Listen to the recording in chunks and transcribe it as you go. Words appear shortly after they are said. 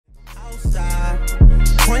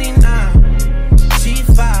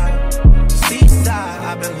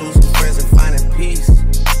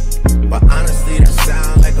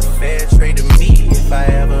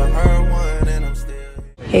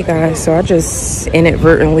Guys, so I just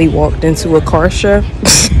inadvertently walked into a car show.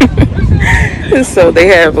 So they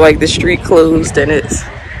have like the street closed and it's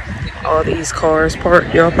all these cars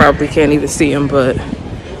parked. Y'all probably can't even see them, but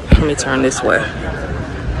let me turn this way.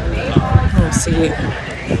 Let's see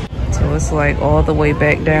it. So it's like all the way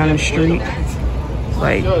back down the street,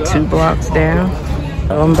 like 2 blocks down.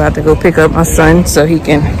 So I'm about to go pick up my son so he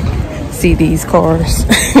can see these cars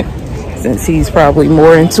since he's probably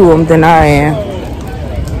more into them than I am.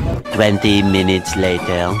 20 minutes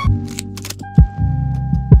later.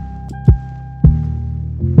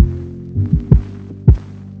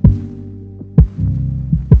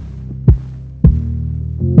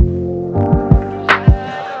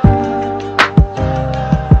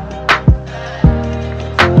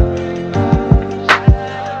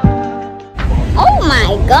 Oh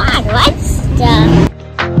my God, what's the...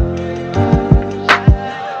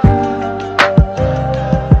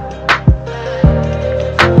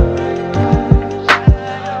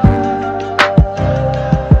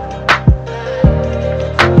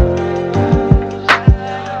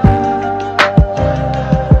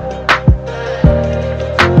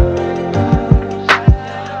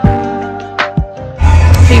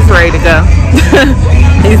 He's ready to go.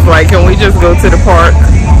 He's like, can we just go to the park?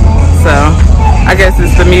 So I guess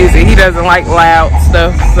it's the music. He doesn't like loud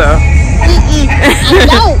stuff, so. I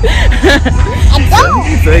don't. I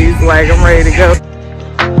don't. So he's like, I'm ready to go.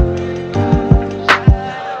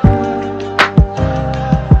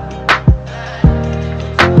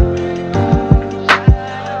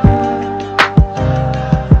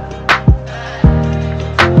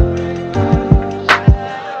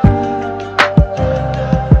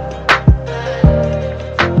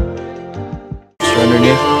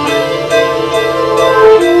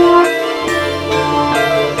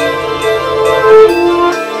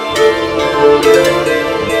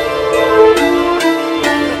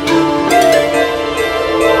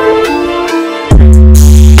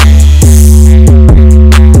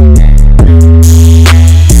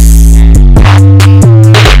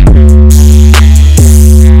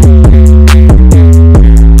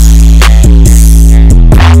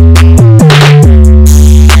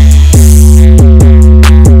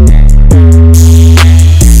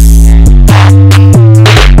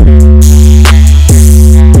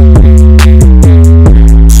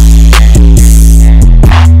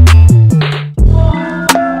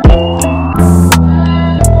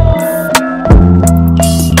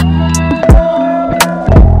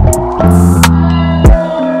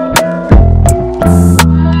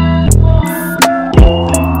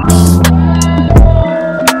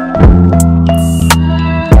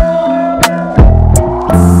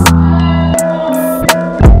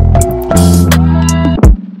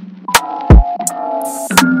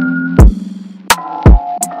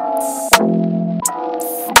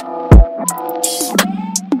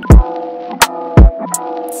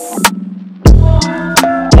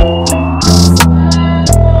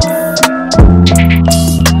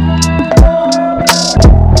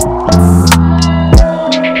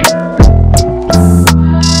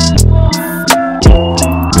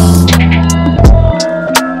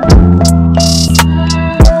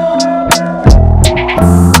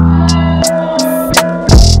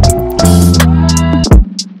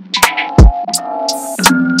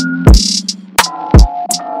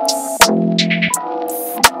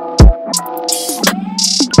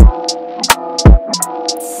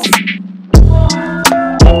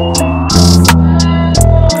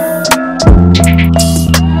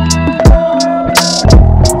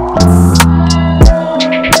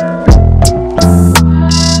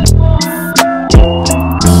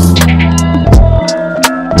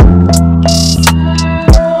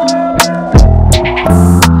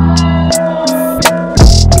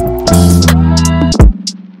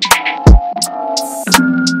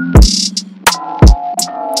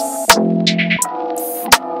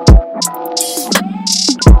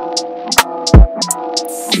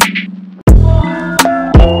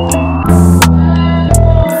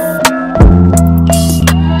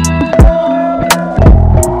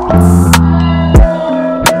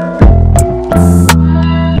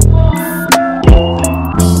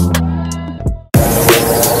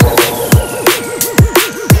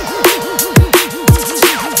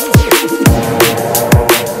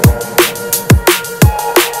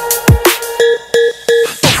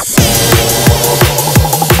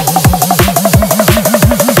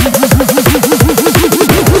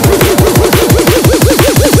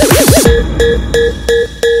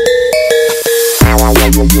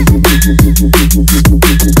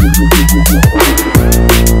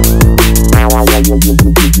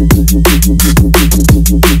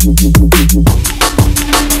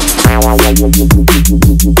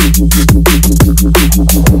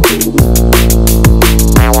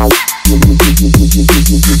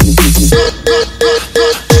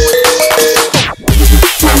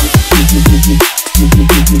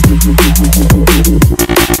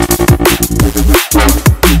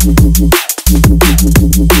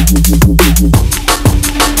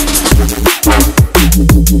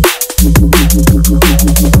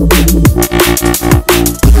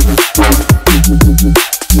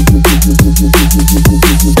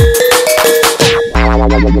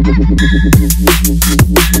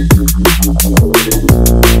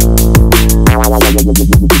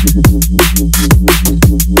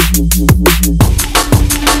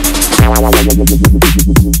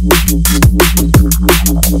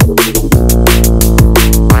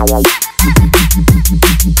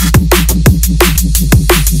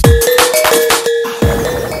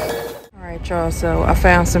 Y'all, so I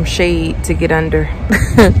found some shade to get under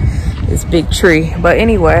this big tree. But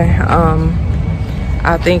anyway,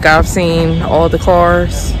 I think I've seen all the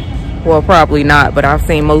cars. Well, probably not, but I've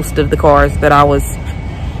seen most of the cars that I was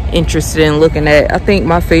interested in looking at. I think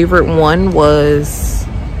my favorite one was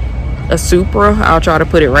a Supra. I'll try to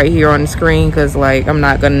put it right here on the screen because like I'm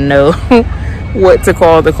not gonna know what to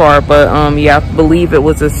call the car, but yeah, I believe it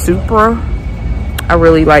was a Supra. I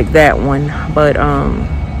really like that one, but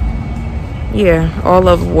yeah, all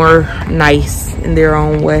of them were nice in their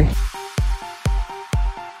own way.